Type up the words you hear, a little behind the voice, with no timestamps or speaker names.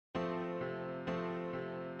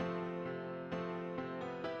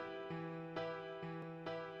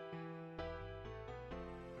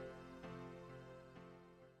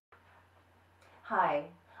Hi,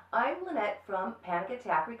 I'm Lynette from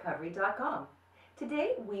panicattackrecovery.com.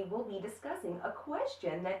 Today we will be discussing a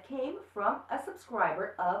question that came from a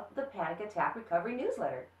subscriber of the Panic Attack Recovery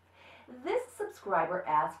newsletter. This subscriber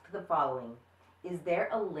asked the following: is there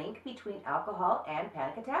a link between alcohol and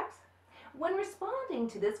panic attacks? When responding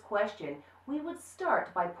to this question, we would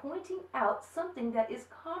start by pointing out something that is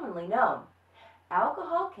commonly known.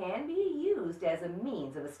 Alcohol can be used as a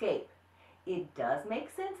means of escape. It does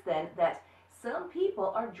make sense then that some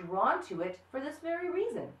people are drawn to it for this very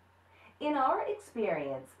reason. In our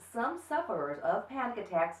experience, some sufferers of panic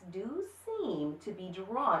attacks do seem to be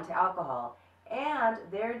drawn to alcohol, and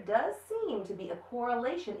there does seem to be a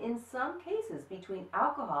correlation in some cases between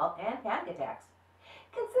alcohol and panic attacks.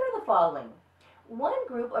 Consider the following. One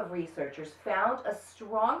group of researchers found a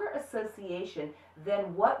stronger association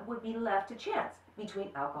than what would be left to chance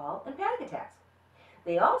between alcohol and panic attacks.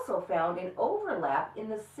 They also found an overlap in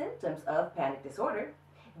the symptoms of panic disorder,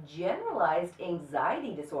 generalized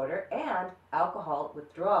anxiety disorder, and alcohol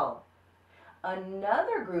withdrawal.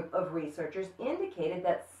 Another group of researchers indicated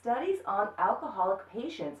that studies on alcoholic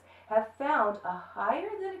patients have found a higher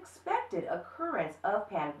than expected occurrence of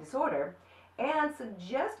panic disorder and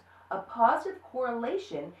suggest a positive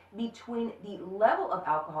correlation between the level of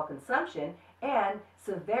alcohol consumption and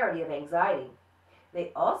severity of anxiety.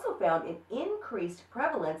 They also found an increased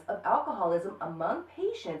prevalence of alcoholism among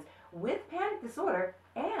patients with panic disorder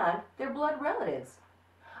and their blood relatives.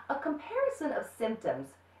 A comparison of symptoms,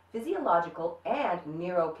 physiological and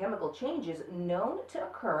neurochemical changes known to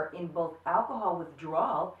occur in both alcohol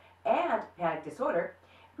withdrawal and panic disorder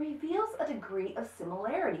reveals a degree of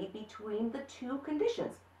similarity between the two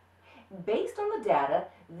conditions. Based on the data,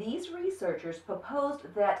 these researchers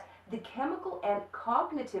proposed that the chemical and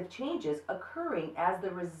cognitive changes occurring as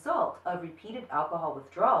the result of repeated alcohol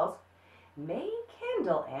withdrawals may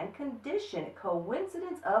kindle and condition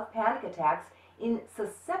coincidence of panic attacks in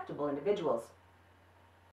susceptible individuals.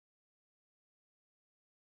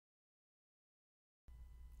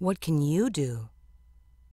 What can you do?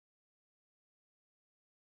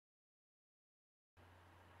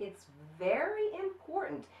 It's very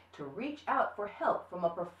important to reach out for help from a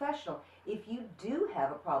professional if you do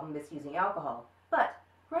have a problem misusing alcohol. But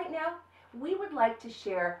right now, we would like to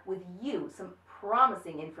share with you some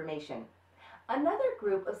promising information. Another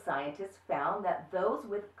group of scientists found that those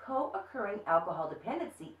with co-occurring alcohol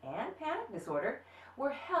dependency and panic disorder were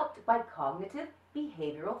helped by cognitive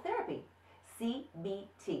behavioral therapy,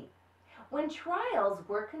 CBT. When trials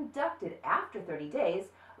were conducted after 30 days,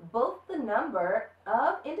 both the number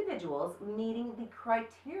of individuals meeting the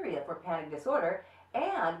criteria for panic disorder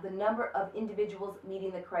and the number of individuals meeting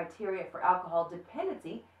the criteria for alcohol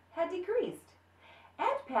dependency had decreased.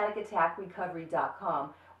 At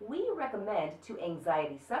panicattackrecovery.com, we recommend to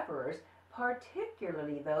anxiety sufferers,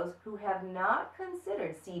 particularly those who have not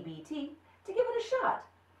considered CBT, to give it a shot.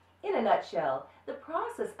 In a nutshell, the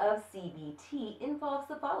process of CBT involves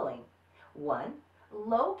the following. 1.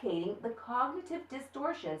 Locating the cognitive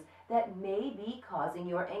distortions that may be causing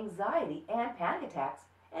your anxiety and panic attacks,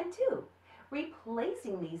 and 2.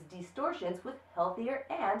 Replacing these distortions with healthier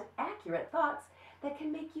and accurate thoughts that can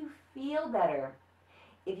make you feel better.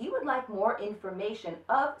 If you would like more information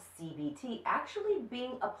of CBT actually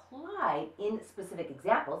being applied in specific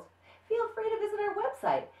examples, feel free to visit our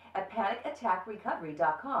website at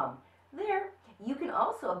panicattackrecovery.com. There, you can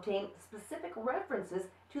also obtain specific references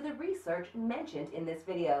to the research mentioned in this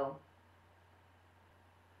video.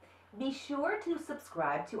 Be sure to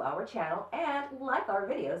subscribe to our channel and like our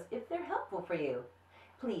videos if they're helpful for you.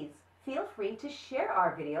 Please feel free to share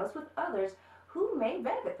our videos with others who may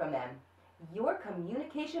benefit from them. Your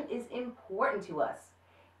communication is important to us.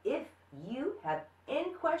 If you have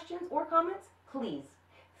any questions or comments, please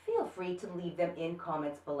feel free to leave them in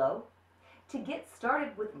comments below. To get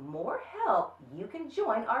started with more help, you can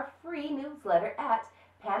join our free newsletter at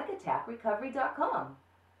panicattackrecovery.com.